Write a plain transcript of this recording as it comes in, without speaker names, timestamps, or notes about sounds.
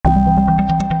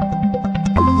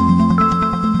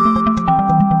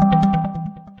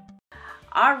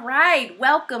All right,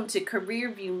 welcome to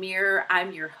Career View Mirror.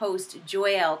 I'm your host,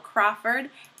 Joyelle Crawford,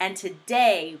 and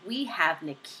today we have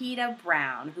Nikita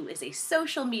Brown, who is a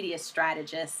social media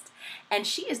strategist, and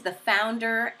she is the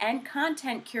founder and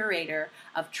content curator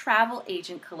of Travel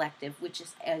Agent Collective, which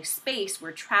is a space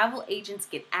where travel agents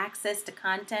get access to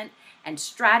content and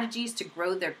strategies to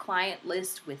grow their client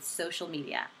list with social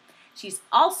media. She's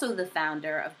also the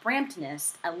founder of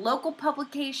Bramptonist, a local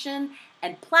publication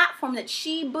and platform that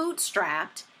she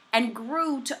bootstrapped and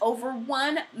grew to over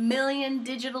 1 million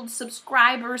digital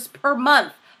subscribers per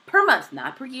month. Per month,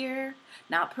 not per year,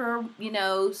 not per,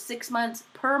 6 months,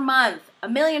 per month,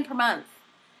 1 million per month.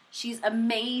 She's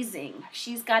amazing.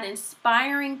 She's got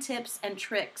inspiring tips and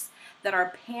tricks that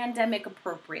are pandemic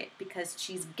appropriate because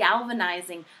she's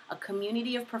galvanizing a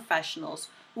community of professionals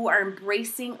who are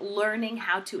embracing learning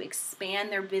how to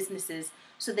expand their businesses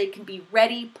so they can be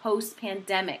ready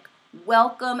post-pandemic.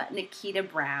 Welcome, Nikita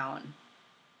Brown.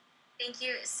 Thank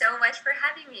you so much for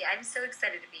having me. I'm so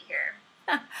excited to be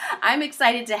here. I'm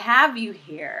excited to have you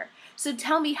here. So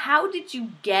tell me, how did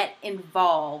you get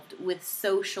involved with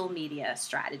social media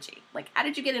strategy? How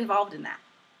did you get involved in that?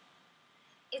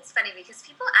 It's funny because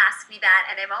people ask me that,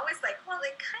 and I'm always like, well,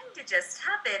 it kind of just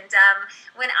happened.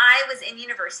 When I was in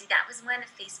university, that was when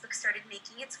Facebook started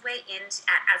making its way in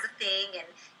as a thing, and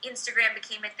Instagram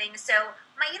became a thing. So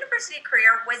my university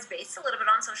career was based a little bit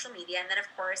on social media. And then, of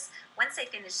course, once I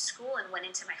finished school and went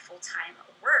into my full-time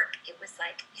work, it was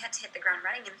like you had to hit the ground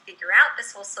running and figure out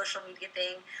this whole social media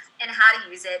thing and how to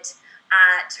use it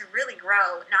to really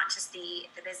grow not just the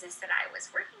business that I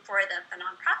was working for, the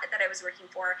nonprofit that I was working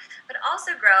for, but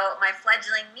also grow my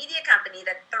fledgling media company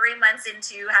that 3 months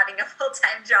into having a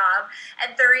full-time job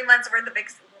and 3 months worth of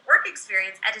work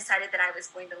experience, I decided that I was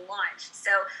going to launch.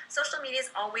 So social media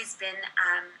has always been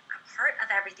a part of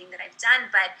everything that I've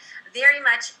done, but very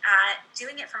much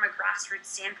doing it from a grassroots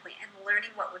standpoint and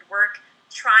learning what would work,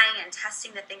 trying and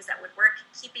testing the things that would work,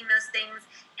 keeping those things,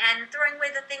 and throwing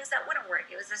away the things that wouldn't work.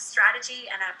 It was a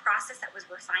strategy and a process that was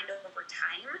refined over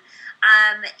time.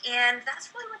 And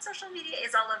that's really what social media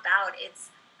is all about.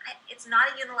 It's not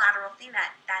a unilateral thing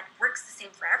that works the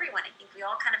same for everyone. I think we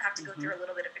all kind of have to go through a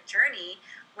little bit of a journey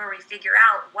where we figure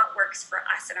out what works for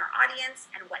us and our audience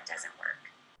and what doesn't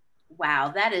work.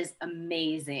 Wow, that is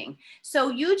amazing. So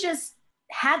you just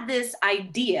had this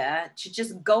idea to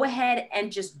just go ahead and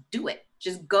just do it.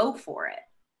 Just go for it.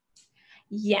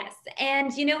 Yes.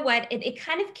 And you know what? It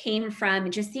kind of came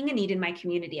from just seeing a need in my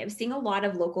community. I was seeing a lot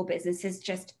of local businesses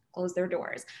just close their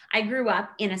doors. I grew up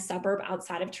in a suburb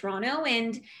outside of Toronto,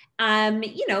 and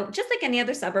just like any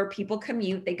other suburb, people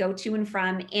commute, they go to and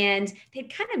from, and they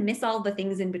kind of miss all the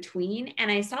things in between.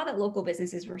 And I saw that local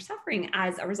businesses were suffering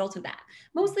as a result of that,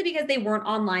 mostly because they weren't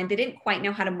online. They didn't quite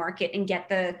know how to market and get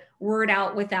the word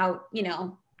out without,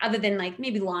 other than like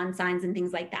maybe lawn signs and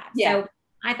things like that. Yeah. So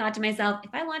I thought to myself, if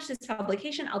I launch this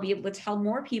publication, I'll be able to tell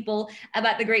more people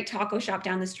about the great taco shop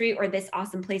down the street or this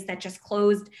awesome place that just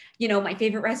closed, my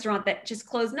favorite restaurant that just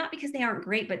closed, not because they aren't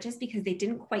great, but just because they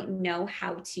didn't quite know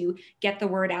how to get the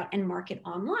word out and market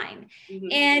online.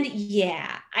 Mm-hmm. And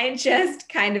yeah, I just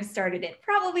kind of started it.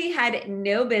 Probably had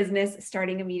no business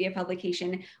starting a media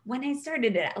publication when I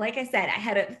started it. Like I said, I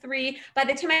had by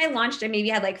the time I launched, I maybe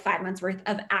had like 5 months worth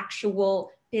of actual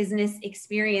business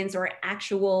experience or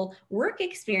actual work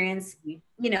experience,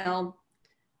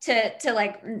 to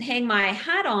like hang my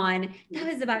hat on.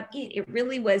 That was about it. It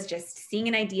really was just seeing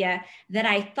an idea that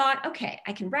I thought, okay,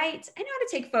 I can write, I know how to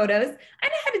take photos, I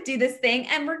know how to do this thing,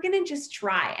 and we're going to just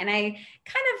try. And I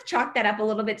kind of chalked that up a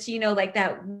little bit to, like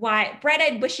that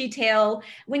bright-eyed bushy tail.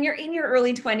 When you're in your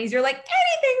early 20s, you're like,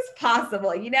 anything's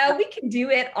possible, we can do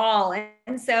it all.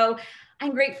 And so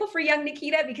I'm grateful for young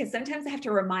Nikita because sometimes I have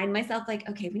to remind myself, like,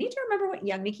 okay, we need to remember what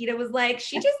young Nikita was like.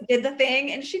 She just did the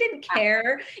thing and she didn't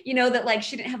care, that like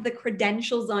she didn't have the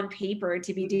credentials on paper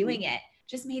to be doing it.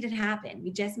 Just made it happen. We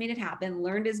just made it happen,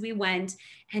 learned as we went,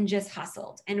 and just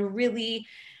hustled. And really,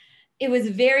 it was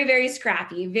very, very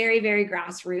scrappy, very, very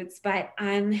grassroots, but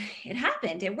it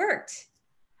happened. It worked.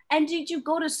 And did you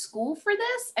go to school for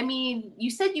this? I mean,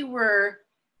 you said you were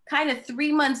kind of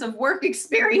 3 months of work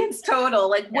experience total.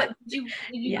 What did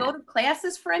you go to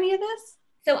classes for any of this?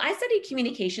 So I studied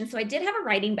communication. So I did have a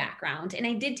writing background and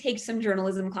I did take some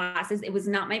journalism classes. It was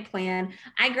not my plan.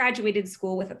 I graduated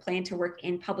school with a plan to work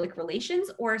in public relations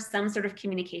or some sort of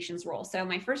communications role. So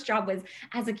my first job was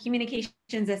as a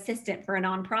communications assistant for a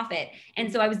nonprofit. And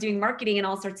so I was doing marketing and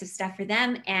all sorts of stuff for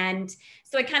them. And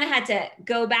so I kind of had to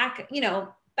go back,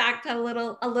 back to a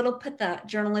little, put the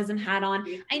journalism hat on.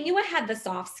 I knew I had the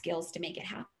soft skills to make it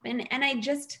happen. And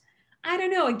I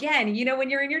don't know, again, when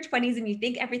you're in your 20s and you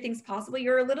think everything's possible,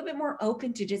 you're a little bit more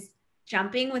open to just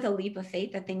jumping with a leap of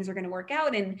faith that things are going to work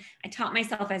out. And I taught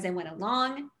myself as I went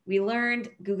along. We learned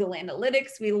Google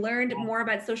Analytics. We learned more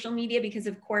about social media because,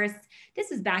 of course, this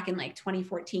was back in like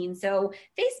 2014. So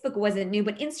Facebook wasn't new,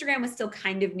 but Instagram was still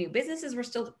kind of new. Businesses were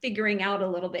still figuring out a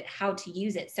little bit how to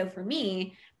use it. So for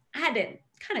me, I had to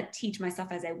kind of teach myself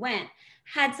as I went,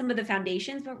 had some of the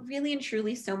foundations, but really and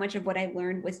truly so much of what I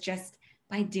learned was just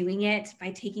by doing it, by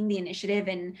taking the initiative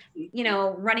and,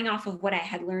 running off of what I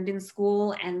had learned in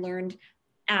school and learned,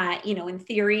 in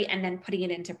theory, and then putting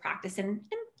it into practice and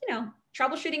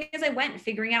troubleshooting as I went,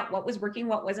 figuring out what was working,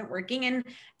 what wasn't working, and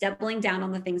doubling down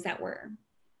on the things that were.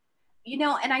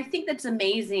 And I think that's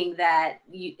amazing that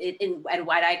and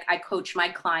what I coach my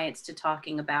clients to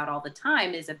talking about all the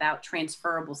time is about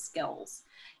transferable skills,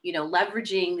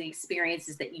 leveraging the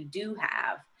experiences that you do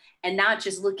have and not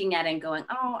just looking at it and going,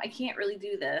 oh, I can't really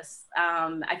do this.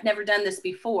 I've never done this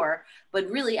before, but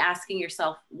really asking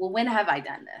yourself, well, when have I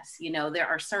done this? There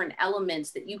are certain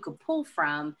elements that you could pull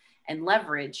from and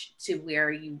leverage to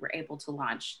where you were able to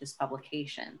launch this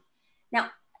publication.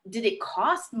 Now, did it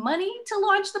cost money to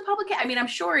launch the publication? I mean, I'm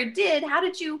sure it did. How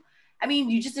did you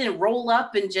just didn't roll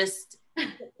up and just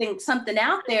think something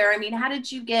out there. I mean, how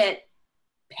did you get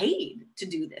paid to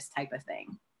do this type of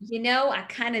thing? I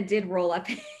kind of did roll up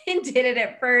and did it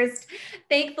at first.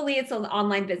 Thankfully, it's an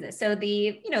online business. So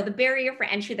the barrier for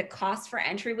entry, the cost for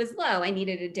entry was low. I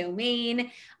needed a domain.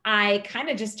 I kind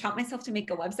of just taught myself to make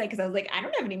a website because I was like, I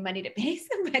don't have any money to pay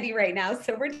somebody right now.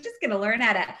 So we're just going to learn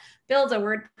how to build a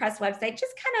WordPress website,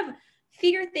 just kind of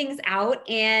figure things out.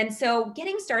 And so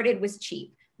getting started was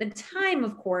cheap. The time,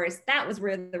 of course, that was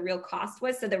where the real cost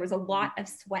was. So there was a lot of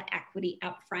sweat equity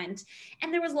up front.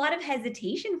 And there was a lot of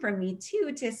hesitation from me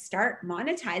too, to start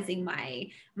monetizing my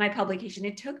publication.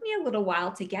 It took me a little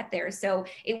while to get there. So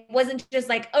it wasn't just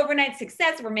like overnight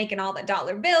success. We're making all the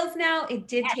dollar bills now. It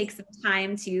did take some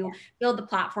time to build the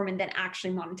platform and then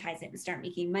actually monetize it and start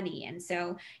making money. And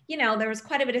so, there was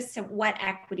quite a bit of sweat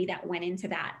equity that went into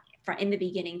that in the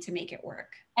beginning to make it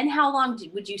work. And how long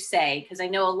would you say? Because I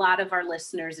know a lot of our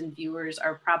listeners and viewers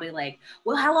are probably like,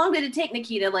 well, how long did it take,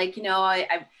 Nikita? Like,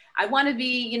 I want to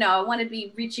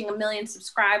be reaching 1 million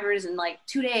subscribers in like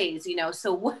 2 days,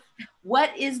 So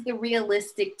what is the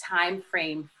realistic time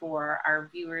frame for our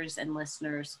viewers and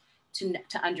listeners to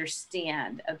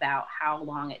understand about how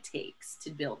long it takes to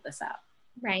build this up?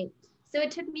 Right. So it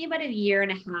took me about 1.5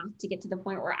 years to get to the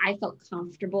point where I felt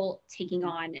comfortable taking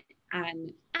on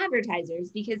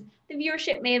advertisers, because the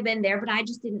viewership may have been there, but I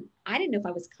didn't know if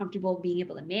I was comfortable being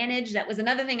able to manage. That was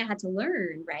another thing I had to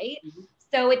learn. Right. Mm-hmm.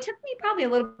 So it took me probably a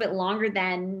little bit longer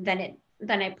than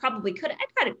I probably could.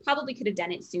 I probably could have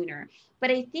done it sooner,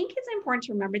 but I think it's important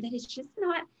to remember that it's just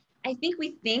not, I think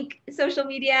we think social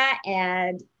media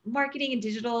and marketing and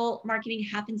digital marketing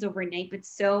happens overnight, but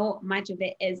so much of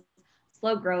it is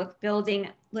slow growth, building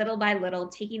little by little,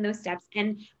 taking those steps.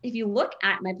 And if you look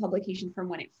at my publication from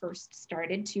when it first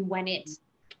started to when it,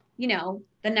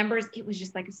 the numbers, it was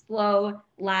just like a slow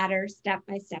ladder, step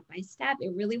by step by step.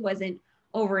 It really wasn't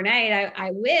overnight. I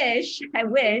wish. I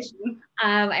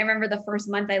remember the first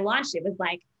month I launched, it was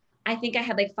like, I think I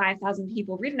had like 5,000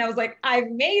 people read, and I was like,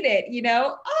 I've made it,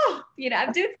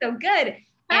 I'm doing so good.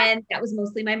 And that was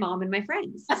mostly my mom and my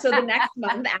friends. So the next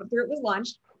month after it was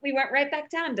launched, we went right back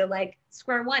down to like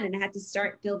square one and I had to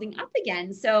start building up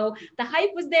again. So the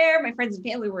hype was there. My friends and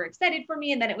family were excited for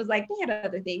me. And then it was like, they had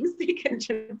other things. They couldn't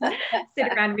just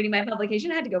sit around reading my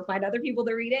publication. I had to go find other people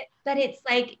to read it. But it's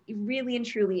like really and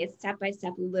truly, it's step by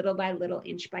step, little by little,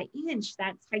 inch by inch.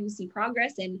 That's how you see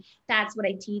progress. And that's what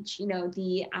I teach,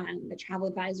 the travel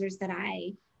advisors that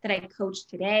I coach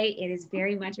today. It is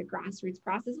very much a grassroots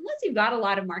process. Unless you've got a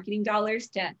lot of marketing dollars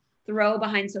to throw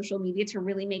behind social media to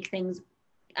really make things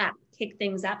kick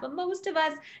things up. But most of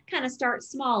us kind of start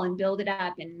small and build it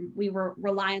up, and we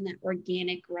rely on that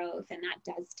organic growth, and that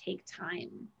does take time.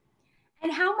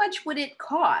 And how much would it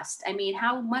cost? I mean,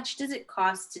 how much does it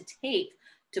cost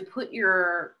to put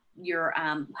your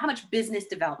how much business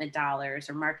development dollars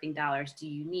or marketing dollars do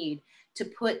you need to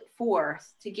put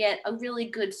forth to get a really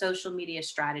good social media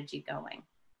strategy going?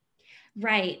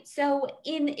 Right. So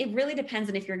it really depends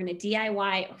on if you're going to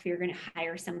DIY or if you're going to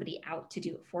hire somebody out to do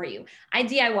it for you. I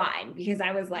DIY because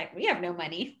I was like, we have no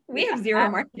money. We have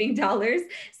zero marketing dollars.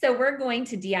 So we're going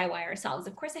to DIY ourselves.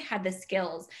 Of course, I had the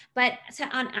skills, but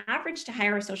on average to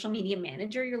hire a social media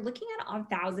manager, you're looking at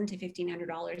 $1,000 to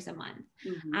 $1,500 a month.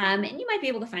 Mm-hmm. And you might be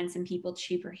able to find some people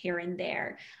cheaper here and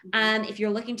there. If you're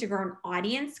looking to grow an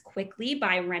audience quickly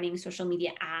by running social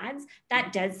media ads,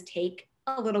 that does take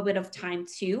a little bit of time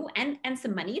too, and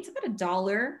some money. It's about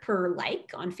 $1 per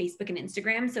like on Facebook and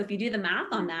Instagram. So if you do the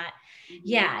math on that,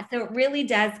 yeah, so it really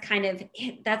does kind of,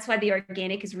 that's why the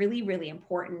organic is really, really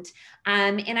important.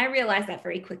 And I realized that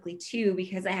very quickly too,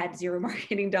 because I had zero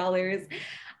marketing dollars.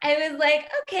 I was like,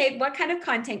 okay, what kind of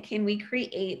content can we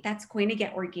create that's going to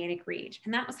get organic reach?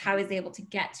 And that was how I was able to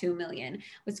get to 1 million,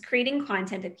 was creating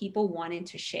content that people wanted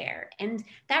to share. And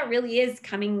that really is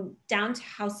coming down to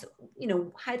how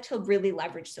to really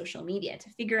leverage social media to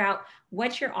figure out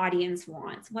what your audience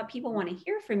wants, what people want to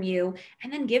hear from you,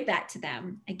 and then give that to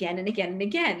them again and again and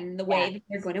again in the way that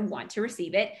they're going to want to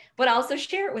receive it, but also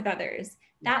share it with others.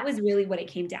 That was really what it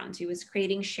came down to, was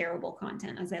creating shareable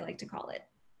content, as I like to call it.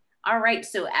 All right.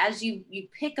 So as you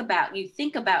think about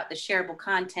the shareable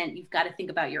content, you've got to think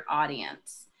about your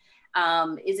audience.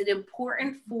 Is it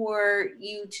important for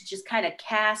you to just kind of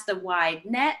cast a wide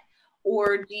net,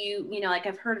 or do you, like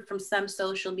I've heard from some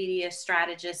social media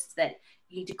strategists that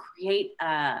you need to create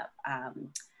a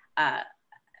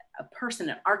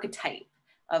person, an archetype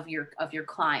of your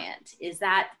client? Is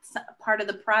that part of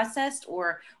the process,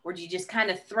 or do you just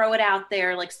kind of throw it out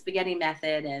there like spaghetti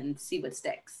method and see what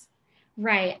sticks?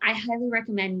 Right. I highly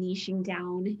recommend niching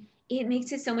down. It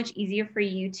makes it so much easier for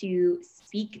you to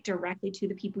speak directly to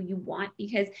the people you want,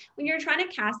 because when you're trying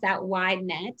to cast that wide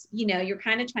net, you're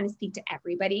kind of trying to speak to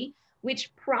everybody,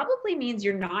 which probably means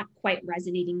you're not quite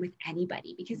resonating with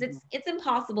anybody, because it's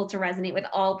impossible to resonate with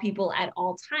all people at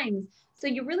all times. So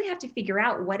you really have to figure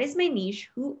out, what is my niche?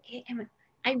 Who am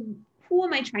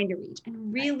I trying to reach?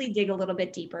 And really dig a little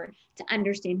bit deeper to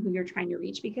understand who you're trying to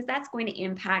reach, because that's going to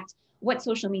impact what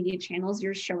social media channels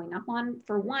you're showing up on,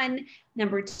 for one.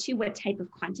 Number two, what type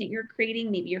of content you're creating.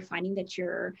 Maybe you're finding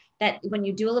that when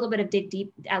you do a little bit of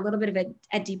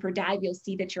a deeper dive, you'll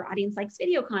see that your audience likes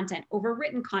video content over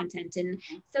written content. And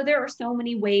so there are so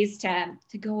many ways to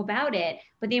go about it.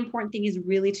 But the important thing is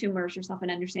really to immerse yourself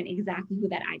and understand exactly who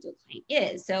that ideal client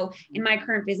is. So in my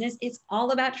current business, it's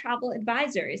all about travel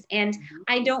advisors. And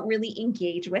I don't really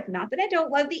engage with, not that I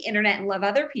don't love the internet and love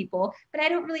other people, but I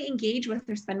don't really engage with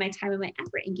or spend my time and my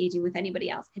effort engaging with anybody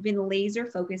else. I've been laser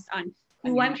focused on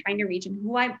who I'm trying to reach and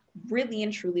who I really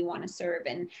and truly want to serve.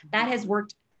 And that has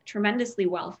worked tremendously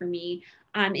well for me.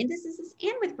 And this is,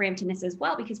 and with Bramptonist as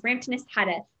well, because Bramptonist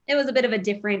it was a bit of a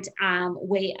different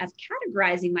way of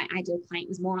categorizing my ideal client. It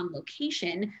was more on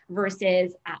location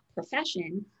versus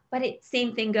profession. But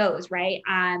same thing goes, right?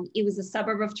 It was a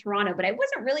suburb of Toronto, but I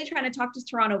wasn't really trying to talk to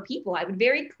Toronto people. I would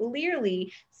very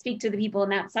clearly speak to the people in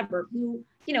that suburb who,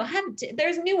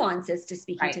 there's nuances to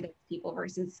speaking to those people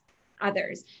versus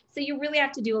others. So you really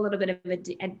have to do a little bit of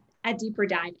a deeper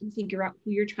dive and figure out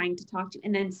who you're trying to talk to,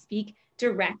 and then speak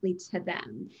directly to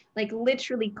them. Like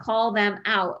literally call them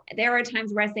out. There are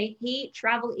times where I say, hey,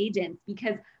 travel agents,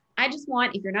 because I just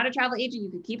want, if you're not a travel agent, you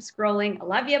can keep scrolling. I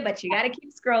love you, but you got to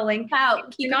keep scrolling. I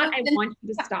want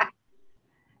you to stop.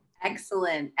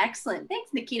 Excellent. Excellent.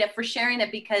 Thanks, Nikita, for sharing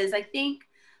it, because I think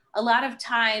a lot of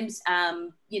times,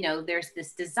 there's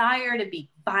this desire to be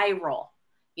viral,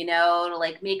 to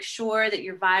like make sure that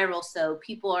you're viral. So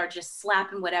people are just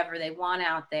slapping whatever they want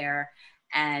out there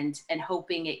and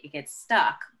hoping it gets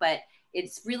stuck. But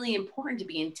it's really important to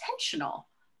be intentional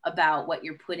about what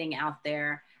you're putting out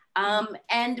there.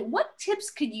 And what tips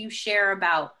could you share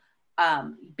about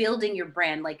building your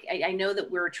brand? Like, I know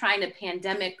that we're trying to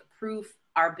pandemic proof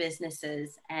our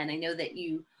businesses, and I know that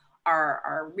you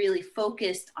are really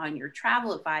focused on your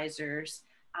travel advisors.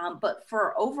 But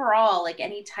for overall, like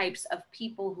any types of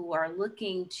people who are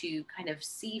looking to kind of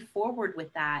see forward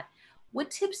with that, what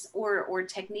tips or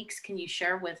techniques can you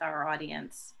share with our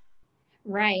audience?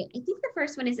 Right. I think the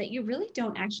first one is that you really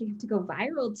don't actually have to go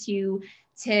viral to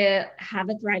have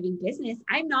a thriving business.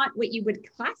 I'm not what you would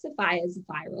classify as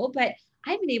viral, but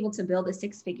I've been able to build a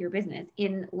 6-figure business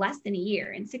in less than a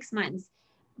year, in 6 months.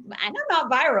 I'm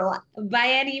not viral by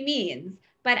any means,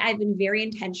 but I've been very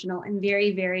intentional and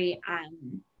very, very,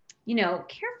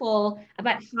 careful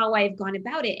about how I've gone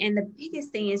about it. And the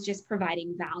biggest thing is just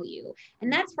providing value.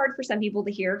 And that's hard for some people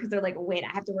to hear, because they're like, wait,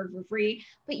 I have to work for free.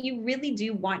 But you really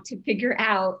do want to figure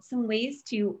out some ways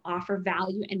to offer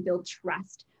value and build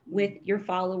trust with your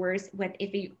followers.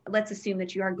 Let's assume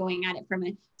that you are going at it from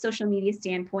a social media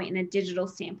standpoint and a digital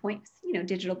standpoint.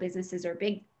 Digital businesses are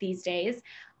big these days.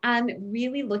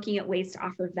 Really looking at ways to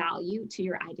offer value to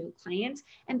your ideal client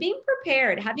and being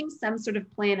prepared, having some sort of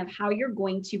plan of how you're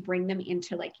going to bring them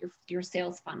into like your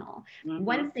sales funnel.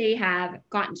 Once they have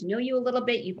gotten to know you a little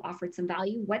bit, you've offered some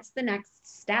value, what's the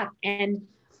next step? And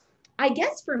I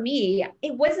guess for me,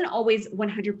 it wasn't always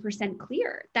 100%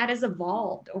 clear. That has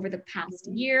evolved over the past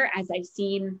year as I've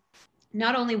seen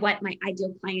not only what my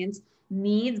ideal clients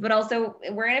needs, but also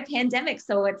we're in a pandemic.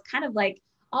 So it's kind of like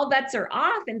all bets are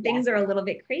off and things are a little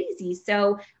bit crazy.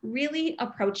 So really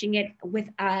approaching it with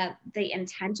the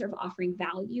intent of offering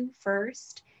value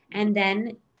first, and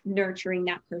then nurturing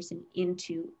that person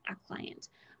into a client.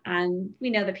 We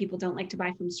know that people don't like to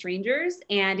buy from strangers.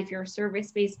 And if you're a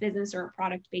service-based business or a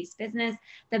product-based business,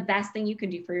 the best thing you can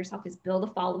do for yourself is build a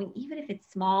following, even if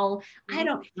it's small. I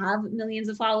don't have millions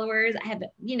of followers. I have,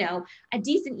 a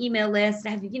decent email list.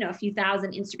 I have, a few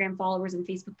thousand Instagram followers and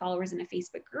Facebook followers in a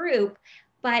Facebook group.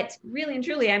 But really and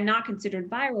truly, I'm not considered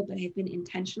viral, but I've been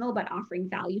intentional about offering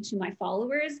value to my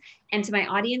followers and to my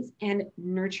audience and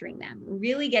nurturing them,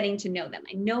 really getting to know them.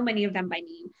 I know many of them by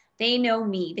name. They know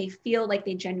me. They feel like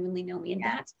they genuinely know me. And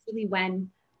that's really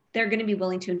when they're going to be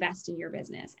willing to invest in your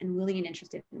business and willing and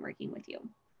interested in working with you.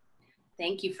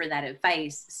 Thank you for that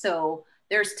advice. So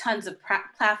there's tons of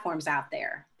platforms out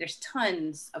there. There's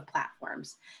tons of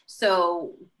platforms.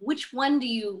 So which one do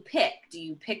you pick? Do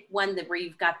you pick one where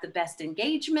you've got the best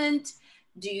engagement?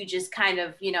 Do you just kind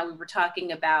of, we were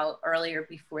talking about earlier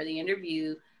before the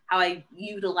interview, how I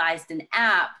utilized an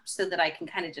app so that I can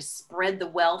kind of just spread the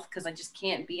wealth, because I just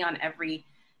can't be on every,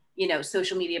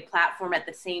 social media platform at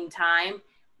the same time.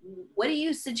 What do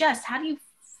you suggest? How do you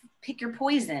pick your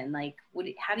poison? Like,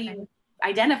 how do you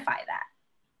identify that?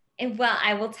 And well,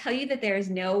 I will tell you that there is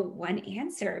no one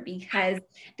answer, because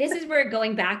this is where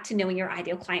going back to knowing your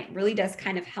ideal client really does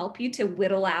kind of help you to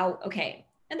whittle out, okay,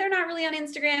 and they're not really on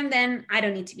Instagram, then I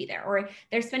don't need to be there. Or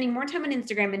they're spending more time on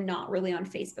Instagram and not really on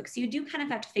Facebook. So you do kind of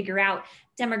have to figure out,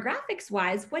 demographics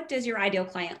wise, what does your ideal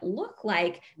client look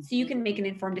like, so you can make an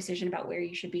informed decision about where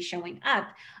you should be showing up.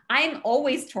 I'm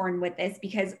always torn with this,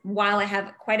 because while I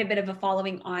have quite a bit of a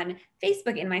following on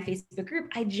Facebook in my Facebook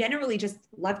group, I generally just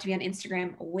love to be on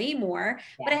Instagram way more,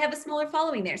 but I have a smaller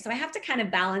following there. So I have to kind of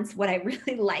balance what I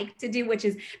really like to do, which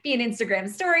is be in Instagram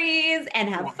stories and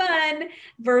have fun,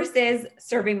 versus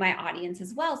serving my audience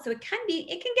as well. So it can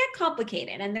get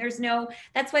complicated, and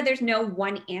that's why there's no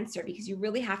one answer, because you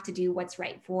really have to do what's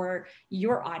right for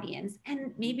your audience,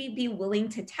 and maybe be willing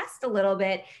to test a little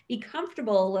bit, be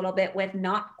comfortable a little bit with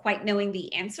not quite knowing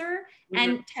the answer,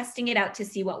 and testing it out to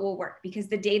see what will work, because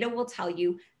the data will tell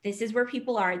you this is where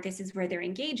people are, this is where they're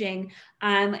engaging.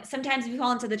 Sometimes we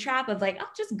fall into the trap of like, I'll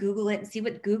just Google it and see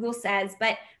what Google says,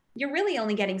 but you're really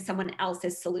only getting someone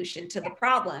else's solution to the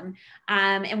problem,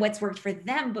 and what's worked for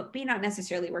them, but may not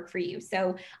necessarily work for you.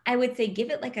 So I would say give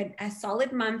it like a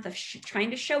solid month of trying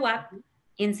to show up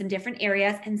in some different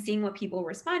areas and seeing what people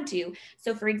respond to.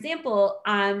 So for example,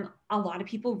 a lot of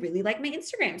people really like my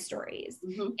Instagram stories,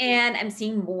 and I'm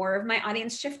seeing more of my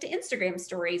audience shift to Instagram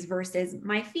stories versus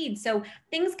my feed. So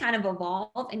things kind of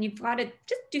evolve, and you've got to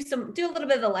just do a little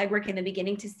bit of the legwork in the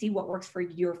beginning to see what works for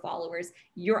your followers,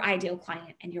 your ideal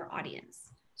client, and your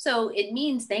audience. So it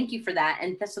means, thank you for that.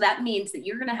 And so that means that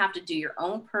you're going to have to do your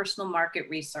own personal market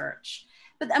research.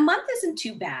 But a month isn't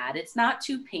too bad. It's not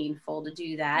too painful to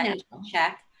do that and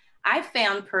check. I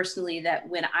found personally that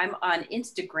when I'm on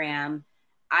Instagram,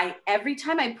 every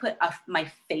time I put my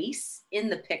face in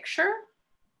the picture,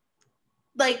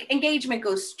 like engagement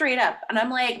goes straight up. And I'm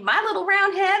like, my little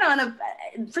round head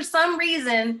for some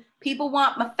reason, people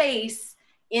want my face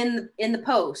in the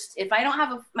post. If I don't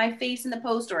have my face in the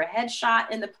post or a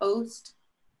headshot in the post,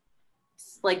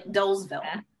 it's like Dullsville.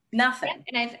 Yeah. Nothing.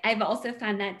 And I've also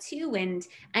found that too. And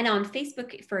on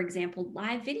Facebook, for example,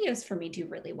 live videos for me do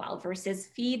really well versus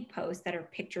feed posts that are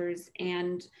pictures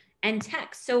and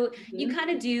text. So you kind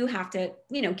of do have to,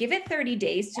 give it 30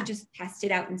 days to just test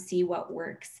it out and see what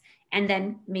works, and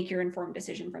then make your informed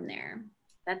decision from there.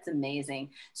 That's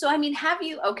amazing. So, I mean,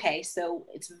 so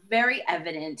it's very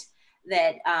evident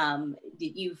that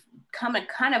you've come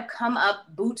up,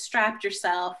 bootstrapped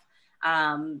yourself.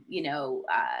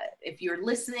 If you're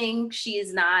listening, she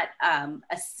is not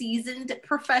a seasoned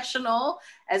professional,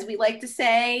 as we like to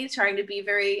say, trying to be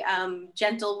very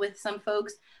gentle with some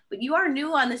folks, but you are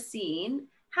new on the scene.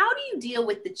 How do you deal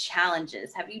with the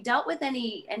challenges? Have you dealt with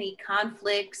any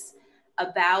conflicts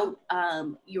about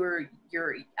your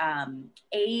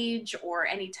age, or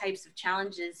any types of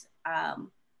challenges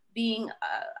being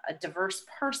a diverse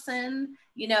person?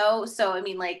 So I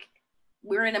mean, like,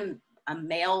 we're in a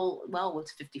male, well,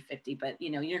 it's 50-50, but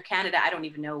you're Canada, I don't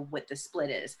even know what the split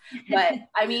is, but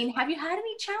I mean, have you had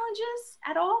any challenges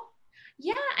at all?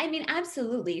 Yeah, I mean,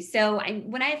 absolutely. So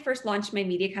when I first launched my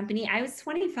media company, I was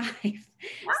 25.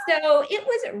 Wow. So it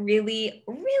was really,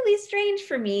 really strange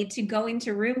for me to go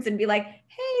into rooms and be like,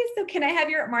 hey, so can I have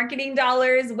your marketing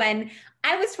dollars, when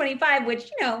I was 25, which,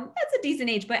 that's a decent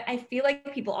age, but I feel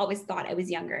like people always thought I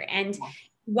was younger. And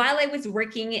while I was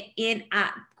working in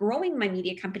growing my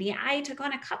media company, I took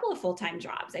on a couple of full-time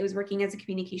jobs. I was working as a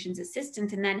communications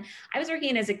assistant, and then I was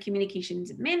working as a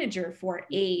communications manager for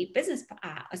a business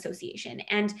association.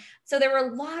 And so there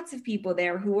were lots of people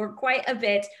there who were quite a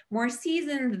bit more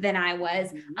seasoned than I was,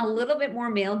 a little bit more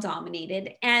male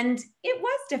dominated. And it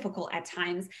was difficult at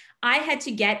times. I had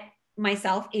to get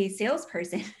myself a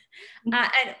salesperson,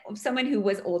 and someone who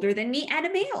was older than me and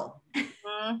a male.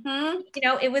 Mm-hmm. You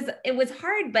know, it was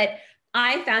hard, but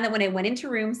I found that when I went into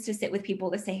rooms to sit with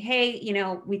people to say, hey, you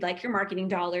know, we'd like your marketing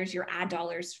dollars, your ad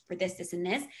dollars for this, this, and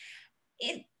this,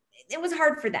 it was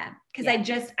hard for them because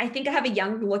I think I have a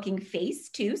young looking face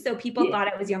too. So people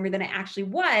thought I was younger than I actually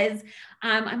was.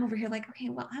 I'm over here like, okay,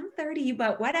 well, I'm 30,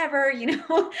 but whatever, you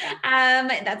know,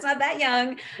 that's not that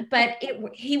young, but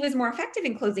he was more effective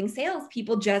in closing sales.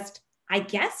 People just, I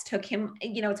guess, took him,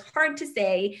 you know, it's hard to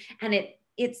say. And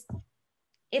it's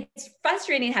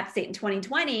frustrating to have to say it in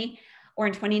 2020 or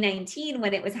in 2019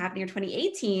 when it was happening, or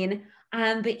 2018.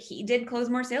 But he did close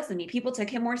more sales than me. People took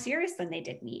him more serious than they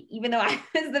did me, even though I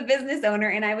was the business owner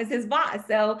and I was his boss.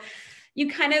 So you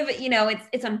kind of, you know,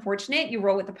 it's unfortunate. You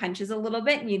roll with the punches a little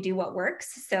bit and you do what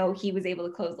works. So he was able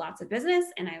to close lots of business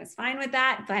and I was fine with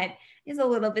that, but it's a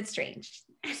little bit strange.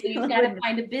 So you've got to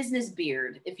find a business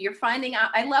beard. If you're finding out,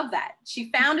 I love that.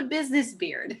 She found a business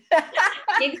beard.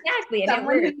 Exactly.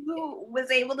 Someone who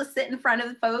was able to sit in front of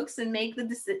the folks and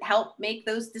help make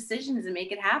those decisions and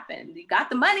make it happen. You got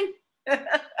the money.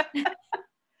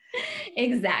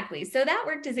 Exactly. So that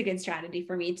worked as a good strategy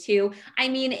for me too. I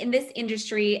mean, in this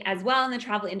industry as well, in the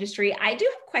travel industry, I do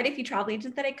have quite a few travel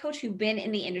agents that I coach who've been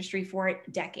in the industry for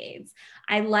decades.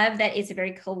 I love that it's a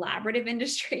very collaborative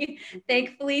industry,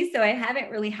 thankfully. So I haven't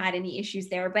really had any issues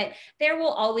there, but there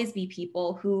will always be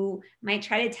people who might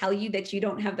try to tell you that you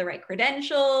don't have the right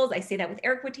credentials. I say that with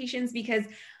air quotations because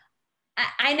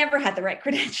I never had the right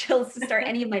credentials to start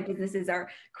any of my businesses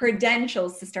or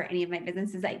credentials to start any of my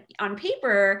businesses. On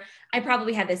paper, I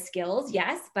probably had the skills,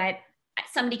 yes, but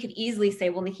somebody could easily say,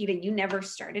 well, Nikita, you never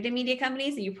started a media company,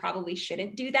 so you probably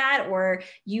shouldn't do that. Or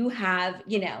you have,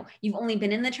 you know, you've only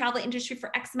been in the travel industry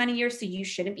for X amount of years, so you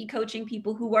shouldn't be coaching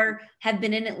people who have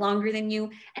been in it longer than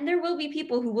you. And there will be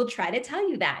people who will try to tell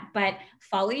you that, but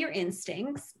follow your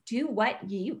instincts, do what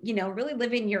you know, really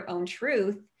live in your own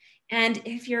truth. And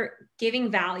if you're giving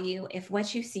value, if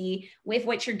what you see, if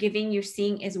what you're giving, you're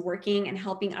seeing is working and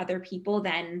helping other people,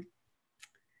 then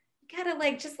you gotta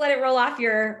like just let it roll off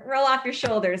your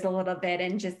shoulders a little bit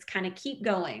and just kind of keep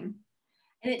going.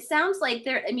 And it sounds like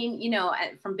I mean, you know,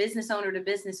 from business owner to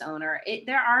business owner,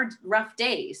 there are rough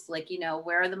days, like, you know,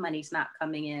 where the money's not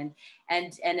coming in.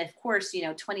 And of course, you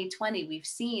know, 2020, we've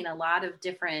seen a lot of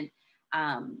different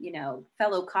you know,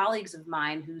 fellow colleagues of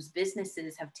mine whose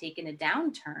businesses have taken a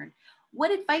downturn.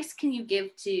 What advice can you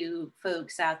give to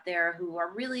folks out there who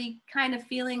are really kind of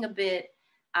feeling a bit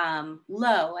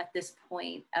low at this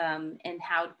point, and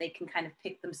how they can kind of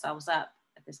pick themselves up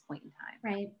at this point in time?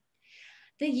 Right.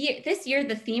 This year,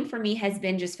 the theme for me has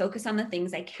been just focus on the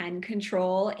things I can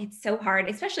control. It's so hard,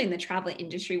 especially in the travel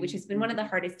industry, which has been one of the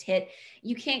hardest hit.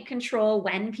 You can't control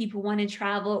when people want to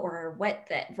travel or what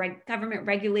the government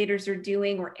regulators are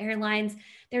doing or airlines.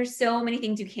 There's so many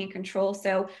things you can't control.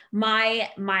 So my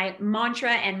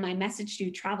mantra and my message to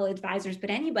travel advisors,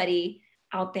 but anybody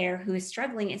out there who is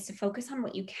struggling, is to focus on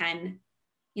what you can,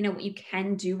 you know, what you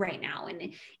can do right now.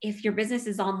 And if your business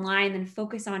is online, then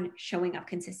focus on showing up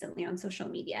consistently on social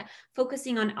media,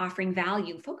 focusing on offering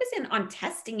value, focusing on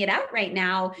testing it out right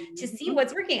now to see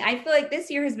what's working. I feel like this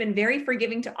year has been very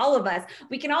forgiving to all of us.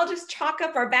 We can all just chalk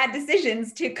up our bad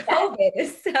decisions to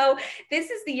COVID. So this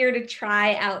is the year to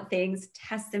try out things,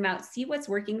 test them out, see what's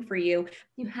working for you. If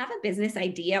you have a business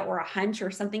idea or a hunch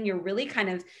or something you're really kind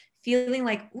of feeling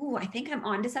like, ooh, I think I'm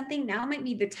onto something, now might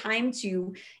be the time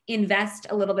to invest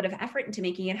a little bit of effort into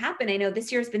making it happen. I know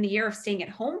this year has been the year of staying at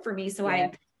home for me. So I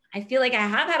feel like I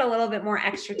have had a little bit more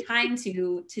extra time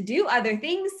to do other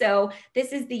things. So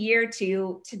this is the year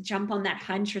to jump on that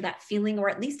hunch or that feeling, or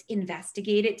at least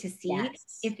investigate it to see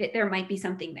if there might be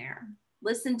something there.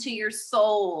 Listen to your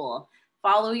soul,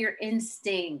 follow your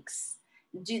instincts.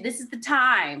 This is the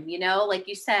time, you know, like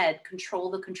you said,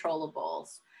 control the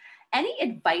controllables. Any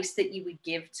advice that you would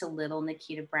give to little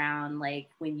Nikita Brown, like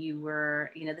when you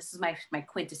were, you know, this is my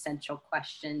quintessential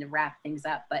question to wrap things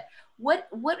up, but what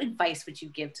advice would you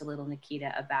give to little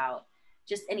Nikita about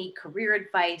just any career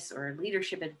advice or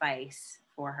leadership advice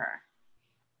for her?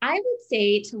 I would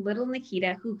say to little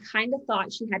Nikita, who kind of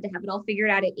thought she had to have it all figured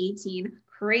out at 18,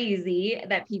 crazy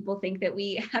that people think that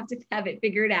we have to have it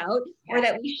figured out or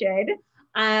that we should,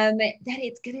 that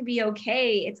it's going to be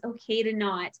okay. It's okay to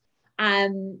not.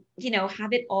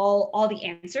 have it all the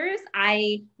answers.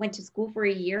 I went to school for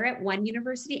a year at one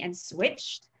university and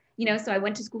switched, so I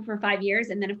went to school for 5 years.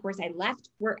 And then of course I left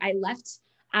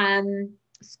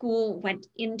school, went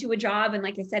into a job. And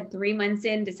like I said, 3 months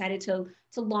in, decided to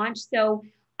launch. So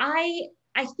I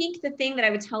think the thing that I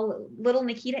would tell little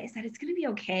Nikita is that it's going to be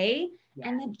okay. Yeah.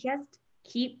 And then just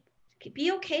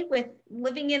be okay with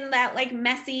living in that like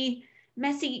messy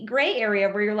gray area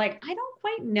where you're like, I don't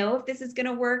quite know if this is going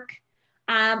to work.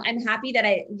 I'm happy that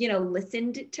I,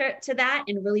 listened to that,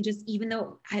 and really just, even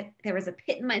though there was a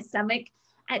pit in my stomach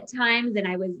at times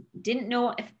and didn't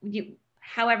know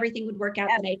how everything would work out,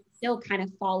 but I still kind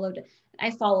of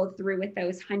followed through with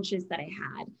those hunches that I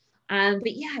had.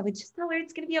 But yeah, I would just tell her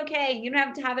it's going to be okay. You don't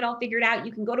have to have it all figured out.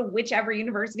 You can go to whichever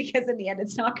university, because in the end,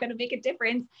 it's not going to make a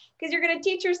difference, because you're going to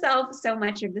teach yourself so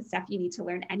much of the stuff you need to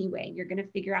learn anyway. You're going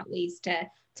to figure out ways to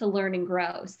learn and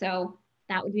grow. So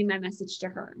that would be my message to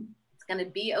her. It's going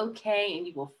to be okay, and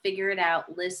you will figure it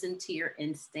out. Listen to your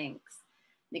instincts.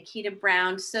 Nikita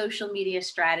Brown, social media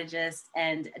strategist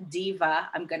and diva.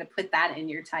 I'm going to put that in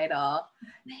your title.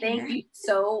 Thank you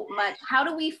so much. How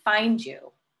do we find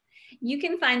you? You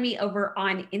can find me over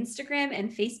on Instagram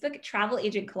and Facebook, Travel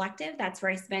Agent Collective. That's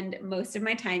where I spend most of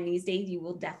my time these days. You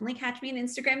will definitely catch me in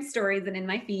Instagram stories and in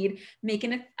my feed,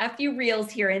 making a few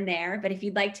reels here and there. But if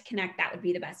you'd like to connect, that would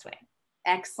be the best way.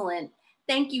 Excellent.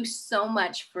 Thank you so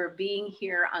much for being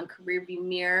here on Career View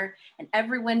Mirror. And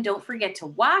everyone, don't forget to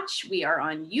watch. We are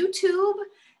on YouTube,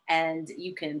 and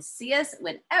you can see us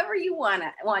whenever you want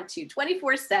to,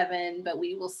 24/7. But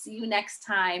we will see you next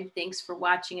time. Thanks for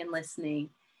watching and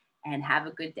listening, and have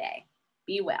a good day.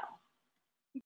 Be well.